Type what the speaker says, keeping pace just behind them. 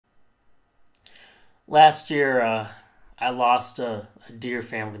Last year, I lost a dear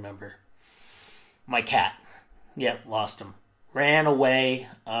family member. My cat. Yep, lost him. Ran away.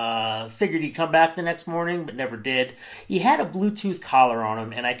 Figured he'd come back the next morning, but never did. He had a Bluetooth collar on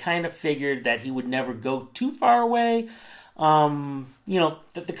him, and I kind of figured that he would never go too far away. That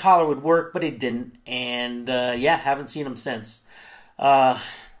the collar would work, but it didn't. And, haven't seen him since. I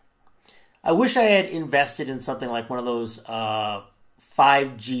wish I had invested in something like one of those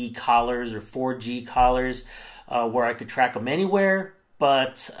 5G collars or 4G collars where I could track them anywhere,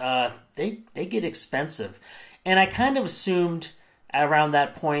 but they get expensive. And I kind of assumed around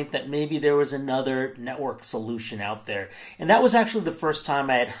that point that maybe there was another network solution out there. And that was actually the first time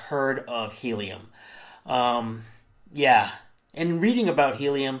I had heard of Helium. And reading about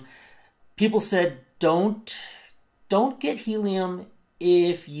Helium, people said don't get Helium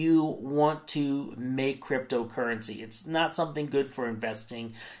if you want to make cryptocurrency. It's not something good for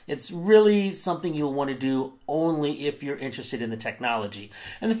investing. It's really something you'll want to do only if you're interested in the technology.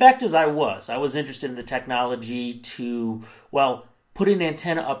 And the fact is I was interested in the technology to, put an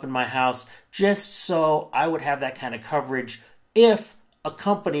antenna up in my house just so I would have that kind of coverage if a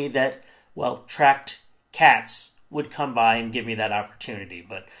company that, tracked cats would come by and give me that opportunity.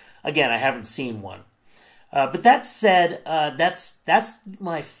 But again, I haven't seen one. But that said, that's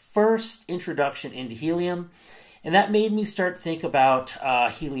my first introduction into helium, and that made me start to think about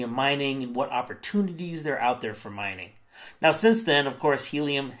helium mining and what opportunities there are out there for mining. Now, since then, of course,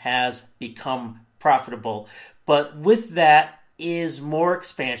 helium has become profitable, but with that is more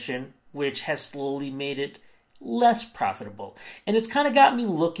expansion, which has slowly made it less profitable. And it's kind of got me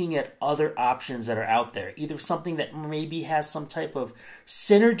looking at other options that are out there, either something that maybe has some type of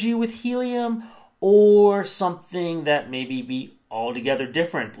synergy with helium, or something that maybe be altogether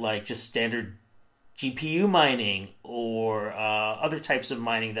different, like just standard GPU mining or other types of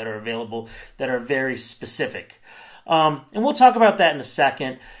mining that are available that are very specific. And we'll talk about that in a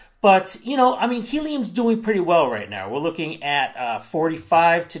second. But, helium's doing pretty well right now. We're looking at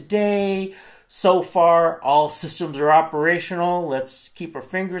 45 today. So far, all systems are operational. Let's keep our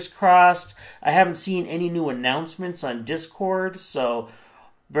fingers crossed. I haven't seen any new announcements on Discord, so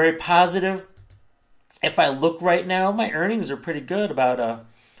very positive. If I look right now, my earnings are pretty good, about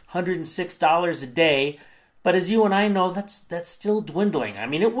 $106 a day. But as you and I know, that's still dwindling. I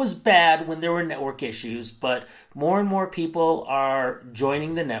mean, it was bad when there were network issues, but more and more people are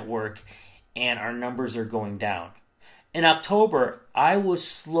joining the network, and our numbers are going down. In October, I was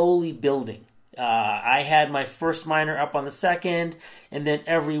slowly building. I had my first miner up on the 2nd, and then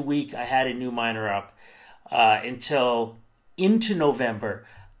every week I had a new miner up until into November.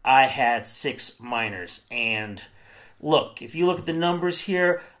 I had 6 miners. And look, if you look at the numbers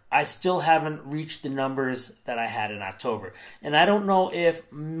here, I still haven't reached the numbers that I had in October. And I don't know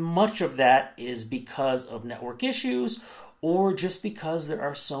if much of that is because of network issues or just because there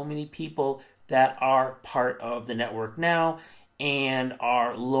are so many people that are part of the network now and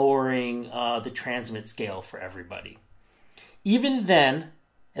are lowering the transmit scale for everybody. Even then,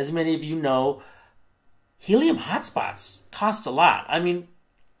 as many of you know, helium hotspots cost a lot. I mean,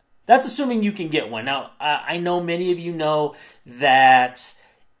 that's assuming you can get one. Now, I know many of you know that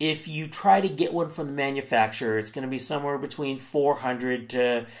if you try to get one from the manufacturer, it's going to be somewhere between $400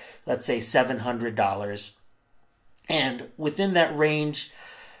 to, let's say, $700. And within that range,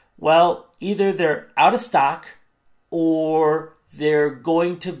 either they're out of stock or they're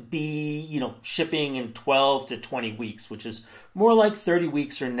going to be, shipping in 12 to 20 weeks, which is more like 30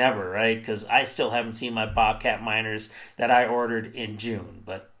 weeks or never, right? Because I still haven't seen my Bobcat miners that I ordered in June,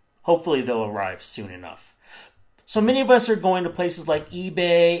 but hopefully they'll arrive soon enough. So many of us are going to places like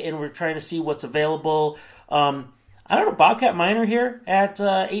eBay and we're trying to see what's available. I don't know, Bobcat miner here at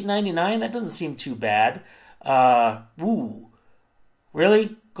 $8.99. That doesn't seem too bad.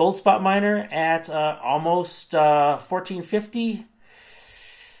 Really? Gold spot miner at almost $14.50.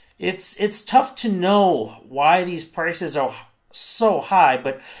 It's tough to know why these prices are so high,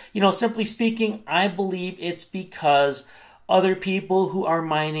 but simply speaking, I believe it's because other people who are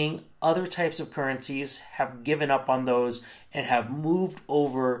mining other types of currencies have given up on those and have moved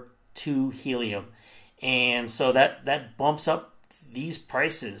over to helium. And so that bumps up these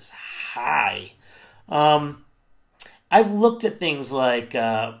prices high. I've looked at things like,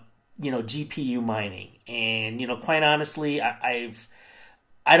 GPU mining. And, quite honestly, I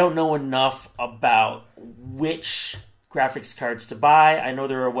don't know enough about which graphics cards to buy. I know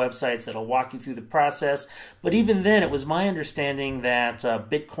there are websites that'll walk you through the process, but even then, it was my understanding that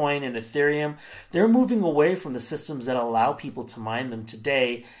Bitcoin and Ethereum, they're moving away from the systems that allow people to mine them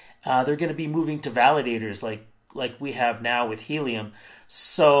today. They're going to be moving to validators like we have now with Helium.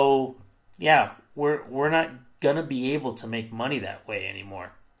 So, yeah, we're not gonna be able to make money that way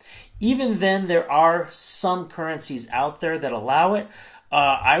anymore. Even then, there are some currencies out there that allow it.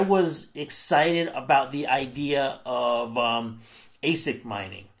 I was excited about the idea of ASIC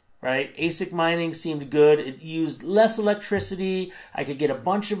mining, right? ASIC mining seemed good. It used less electricity. I could get a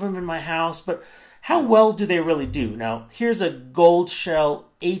bunch of them in my house, but how well do they really do? Now, here's a gold shell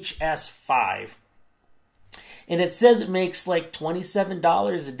HS5, and it says it makes like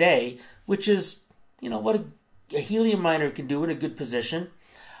 $27 a day, which is, what a helium miner can do in a good position.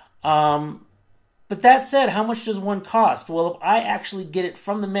 But that said, how much does one cost? Well, if I actually get it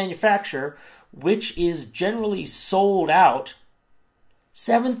from the manufacturer, which is generally sold out,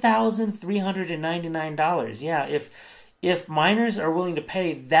 $7,399. Yeah, if miners are willing to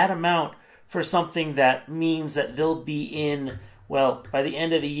pay that amount for something that means that they'll be in, well, by the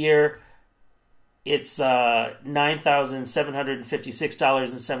end of the year, it's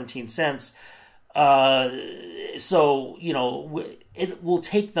 $9,756.17. So, it will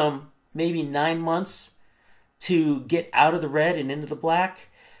take them maybe 9 months to get out of the red and into the black.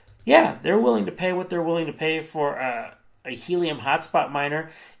 Yeah, they're willing to pay what they're willing to pay for a helium hotspot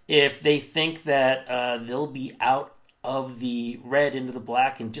miner if they think that they'll be out of the red into the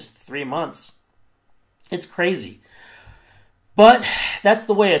black in just 3 months. It's crazy. But that's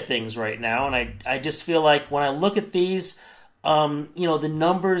the way of things right now, and I just feel like when I look at these, the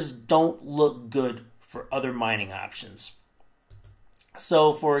numbers don't look good for other mining options.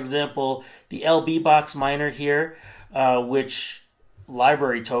 So, for example, the LB box miner here, which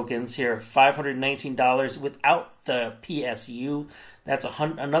library tokens here, $519 without the PSU. That's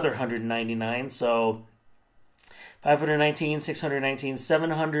another $199. So, $519,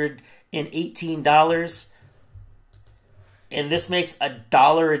 $619, $718, and this makes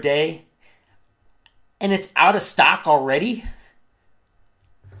 $1 a day, and it's out of stock already.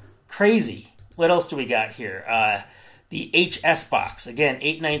 Crazy. What else do we got here? The HS box, again,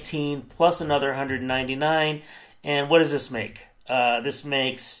 $819 plus another $199. And what does this make? This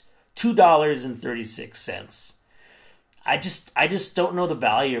makes $2.36. I just don't know the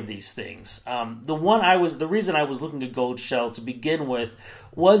value of these things. The reason I was looking at Gold Shell to begin with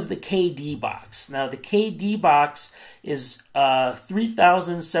was the KD box. Now the KD box is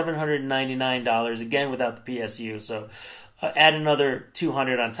 $3,799, again without the PSU. So add another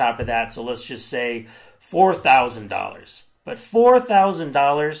 $200 on top of that. So let's just say $4,000. But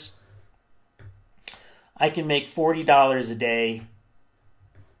 $4,000, I can make $40 a day,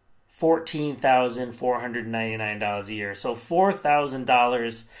 $14,499 a year. So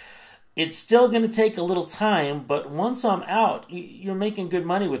 $4,000. It's still going to take a little time, but once I'm out, you're making good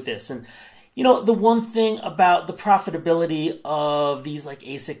money with this. And the one thing about the profitability of these like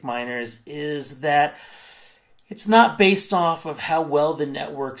ASIC miners is that it's not based off of how well the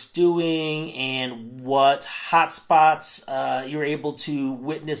network's doing and what hotspots you're able to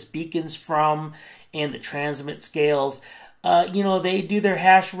witness beacons from and the transmit scales. They do their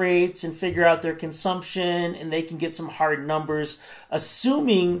hash rates and figure out their consumption, and they can get some hard numbers,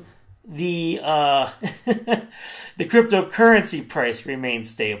 assuming the the cryptocurrency price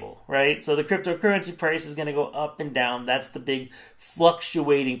remains stable, right? So the cryptocurrency price is going to go up and down. That's the big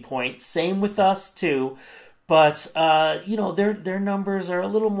fluctuating point. Same with us too. But, their numbers are a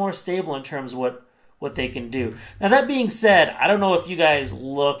little more stable in terms of what they can do. Now, that being said, I don't know if you guys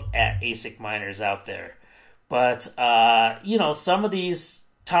look at ASIC miners out there. But, some of these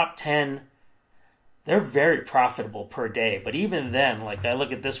top 10, they're very profitable per day. But even then, like I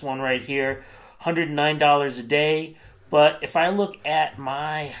look at this one right here, $109 a day. But if I look at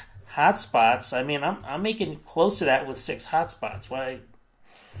my hotspots, I mean, I'm making close to that with 6 hotspots.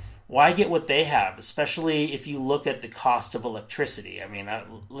 Why get what they have, especially if you look at the cost of electricity? I mean,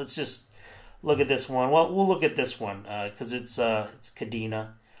 let's just look at this one. Well, we'll look at this one because it's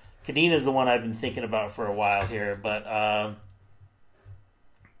Kadena. Kadena is the one I've been thinking about for a while here, but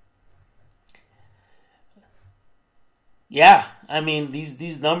yeah, I mean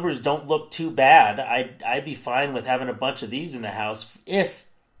these numbers don't look too bad. I'd be fine with having a bunch of these in the house if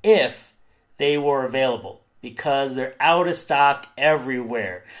they were available, because they're out of stock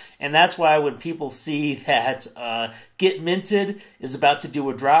everywhere. And that's why when people see that Get Minted is about to do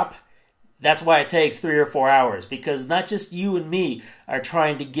a drop, that's why it takes 3 or 4 hours, because not just you and me are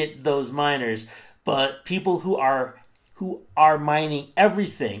trying to get those miners, but people who are mining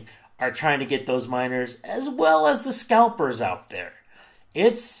everything are trying to get those miners, as well as the scalpers out there.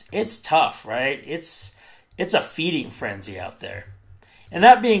 It's tough, right? It's a feeding frenzy out there. And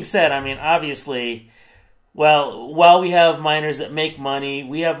that being said, I mean, obviously, well, while we have miners that make money,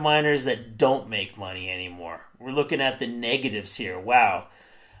 we have miners that don't make money anymore. We're looking at the negatives here. Wow.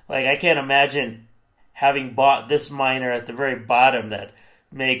 Like, I can't imagine having bought this miner at the very bottom that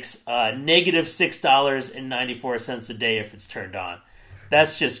makes negative $6.94 a day if it's turned on.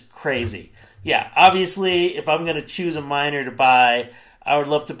 That's just crazy. Yeah, obviously, if I'm going to choose a miner to buy, I would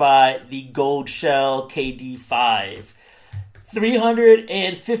love to buy the Gold Shell KD5.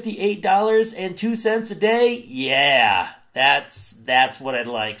 $358.02 a day? Yeah, that's what I'd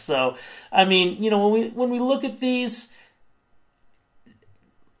like. So, I mean, when we look at these,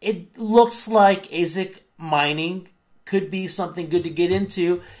 it looks like ASIC mining could be something good to get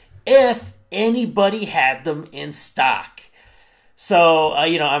into if anybody had them in stock. So,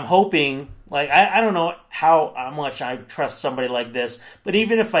 I'm hoping, I don't know how much I trust somebody like this, but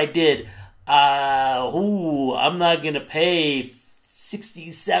even if I did, I'm not going to pay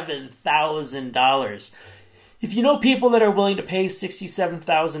 $67,000. If you know people that are willing to pay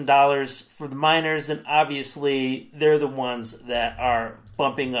 $67,000 for the miners, then obviously they're the ones that are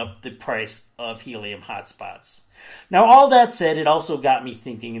bumping up the price of Helium hotspots. Now, all that said, it also got me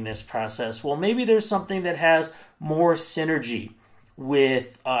thinking in this process, well, maybe there's something that has more synergy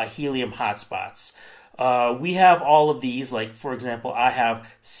with Helium hotspots. We have all of these, like, for example, I have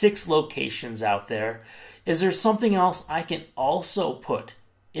 6 locations out there. Is there something else I can also put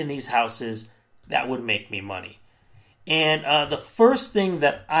in these houses that would make me money? And the first thing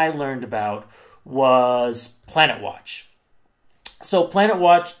that I learned about was PlanetWatch. So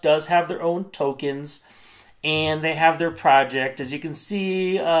PlanetWatch does have their own tokens, and they have their project. As you can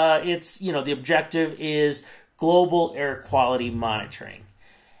see, it's, the objective is global air quality monitoring.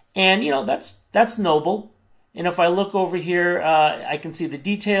 And, that's noble. And if I look over here, I can see the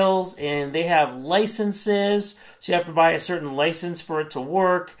details, and they have licenses. So you have to buy a certain license for it to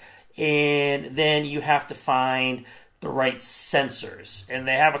work, and then you have to find the right sensors. And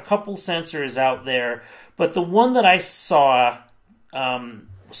they have a couple sensors out there, but the one that I saw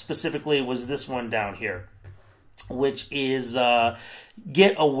specifically was this one down here, which is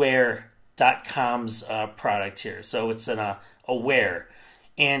GetAware.com's product here. So it's an Aware.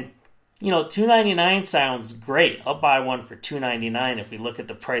 And $2.99 sounds great. I'll buy one for $2.99 if we look at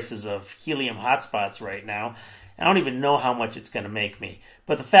the prices of Helium hotspots right now. I don't even know how much it's going to make me.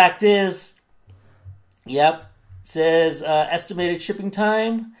 But the fact is, yep, it says estimated shipping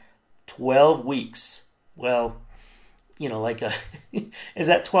time, 12 weeks. Well, is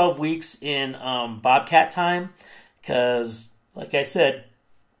that 12 weeks in Bobcat time? Because, like I said,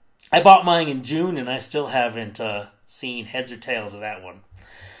 I bought mine in June, and I still haven't seen heads or tails of that one.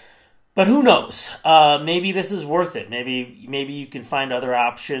 But who knows? Maybe this is worth it. Maybe you can find other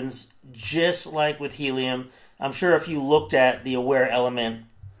options, just like with Helium. I'm sure if you looked at the Aware element,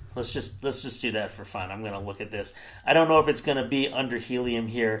 let's just do that for fun. I'm going to look at this. I don't know if it's going to be under Helium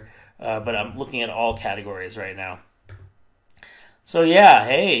here, but I'm looking at all categories right now. So yeah,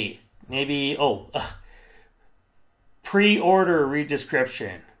 hey, maybe pre-order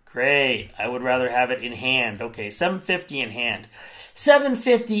redescription. Great. I would rather have it in hand. Okay, $750 in hand.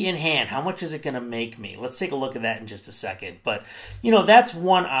 $750 in hand. How much is it going to make me? Let's take a look at that in just a second. But, that's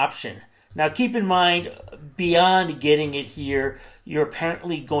one option. Now, keep in mind, beyond getting it here, you're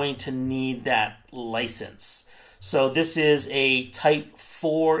apparently going to need that license. So this is a Type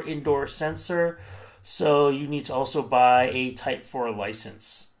 4 indoor sensor. So you need to also buy a Type 4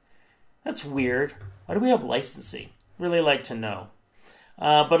 license. That's weird. Why do we have licensing? Really like to know.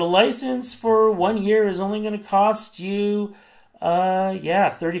 But a license for 1 year is only going to cost you,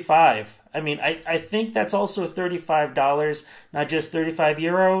 $35. I mean, I think that's also $35, not just 35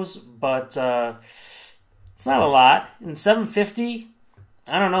 euros, but it's not a lot. And $750,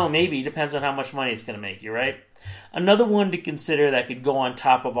 I don't know, maybe. Depends on how much money it's going to make you, right? Another one to consider that could go on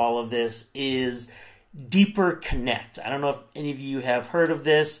top of all of this is Deeper Connect. I don't know if any of you have heard of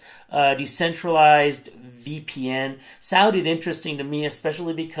this. Decentralized VPN sounded interesting to me,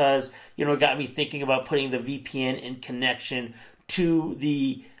 especially because it got me thinking about putting the VPN in connection to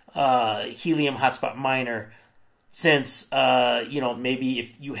the Helium hotspot miner, since maybe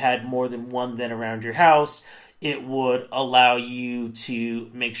if you had more than one then around your house, it would allow you to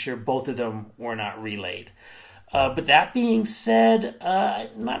make sure both of them were not relayed. But that being said,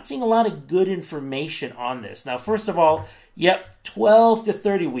 I'm not seeing a lot of good information on this. Now, first of all, 12 to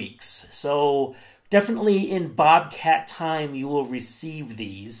 30 weeks. So definitely in Bobcat time, you will receive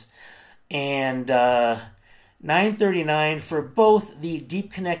these. And $9.39 for both the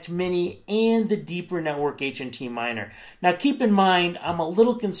Deep Connect Mini and the Deeper Network HNT Miner. Now, keep in mind, I'm a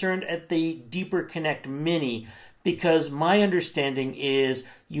little concerned at the Deeper Connect Mini, because my understanding is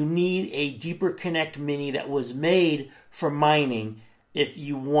you need a Deeper Connect Mini that was made for mining if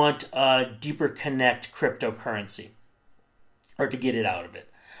you want a Deeper Connect cryptocurrency, or to get it out of it.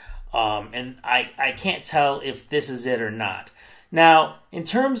 And I can't tell if this is it or not. Now, in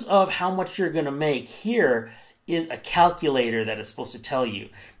terms of how much you're going to make, here is a calculator that is supposed to tell you.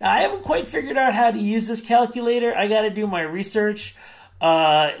 Now, I haven't quite figured out how to use this calculator. I got to do my research.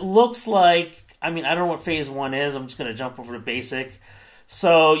 It looks like, I don't know what phase 1 is. I'm just going to jump over to basic.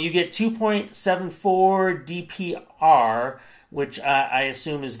 So you get 2.74 DPR, which I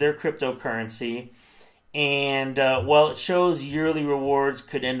assume is their cryptocurrency. And, well, it shows yearly rewards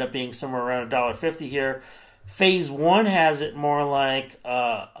could end up being somewhere around $1.50 here. Phase 1 has it more like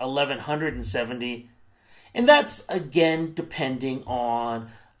 1,170. And that's, again, depending on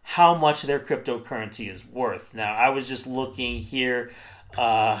how much their cryptocurrency is worth. Now, I was just looking here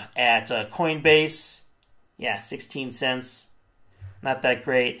at Coinbase. Yeah, 16 cents. Not that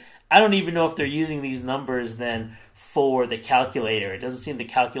great. I don't even know if they're using these numbers then for the calculator. It doesn't seem the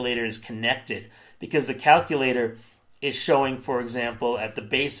calculator is connected, because the calculator is showing, for example, at the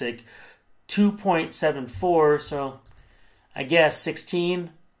basic 2.74, so I guess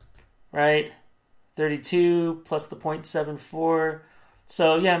 16, right? 32 plus the 0.74.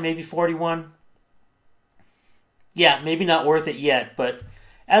 So yeah, maybe 41. Yeah, maybe not worth it yet, but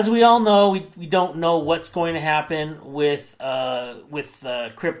as we all know, we don't know what's going to happen with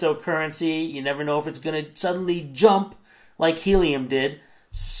cryptocurrency. You never know if it's going to suddenly jump like Helium did.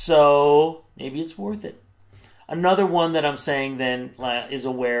 So maybe it's worth it. Another one that I'm saying then is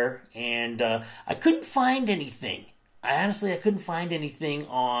Aware, and I couldn't find anything. I couldn't find anything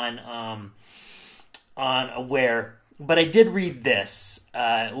on Aware, but I did read this,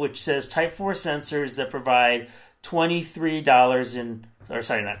 which says Type 4 sensors that provide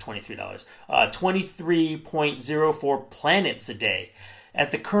 $23.04 planets a day.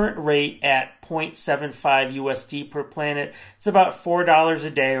 At the current rate, at 0.75 USD per planet, it's about $4 a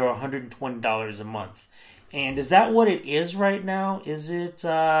day or $120 a month. And is that what it is right now? Is it,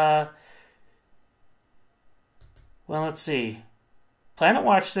 well, let's see. Planet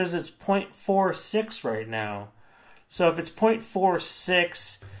Watch says it's 0.46 right now. So if it's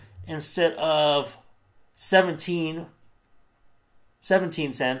 0.46 instead of 17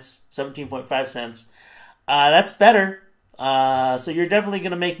 cents, 17.5 cents, that's better. So you're definitely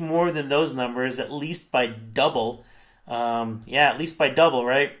going to make more than those numbers, at least by double. At least by double,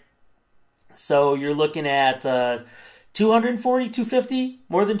 right? So you're looking at 240, 250,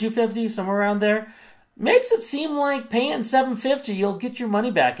 more than 250, somewhere around there. Makes it seem like paying $750, you'll get your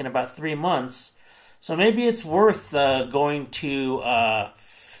money back in about 3 months. So maybe it's worth going to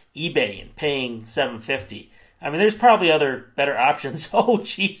eBay and paying $750. There's probably other better options. Oh,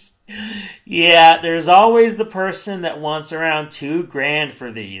 jeez. Yeah, there's always the person that wants around $2,000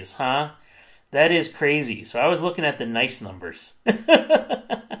 for these, huh? That is crazy. So I was looking at the nice numbers.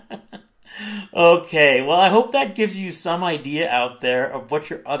 Okay, well, I hope that gives you some idea out there of what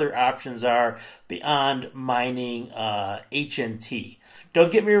your other options are beyond mining HNT.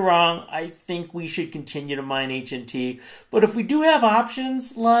 Don't get me wrong, I think we should continue to mine HNT, but if we do have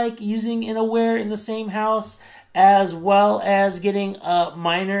options like using Aware in the same house, as well as getting a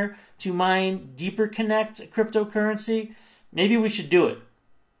miner to mine Deeper Connect cryptocurrency, maybe we should do it.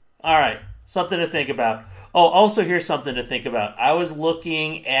 All right, something to think about. Oh, also here's something to think about. I was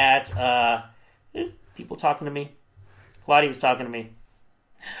looking at people talking to me. Claudia's talking to me.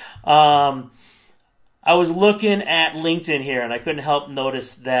 I was looking at LinkedIn here, and I couldn't help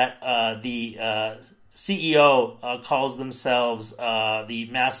notice that the CEO calls themselves the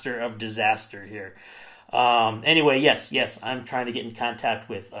Master of Disaster here. Anyway, yes, I'm trying to get in contact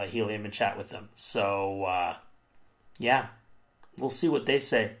with Helium and chat with them. So, yeah, we'll see what they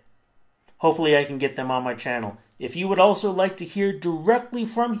say. Hopefully I can get them on my channel. If you would also like to hear directly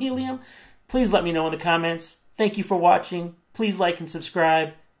from Helium, please let me know in the comments. Thank you for watching. Please like and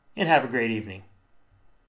subscribe, and have a great evening.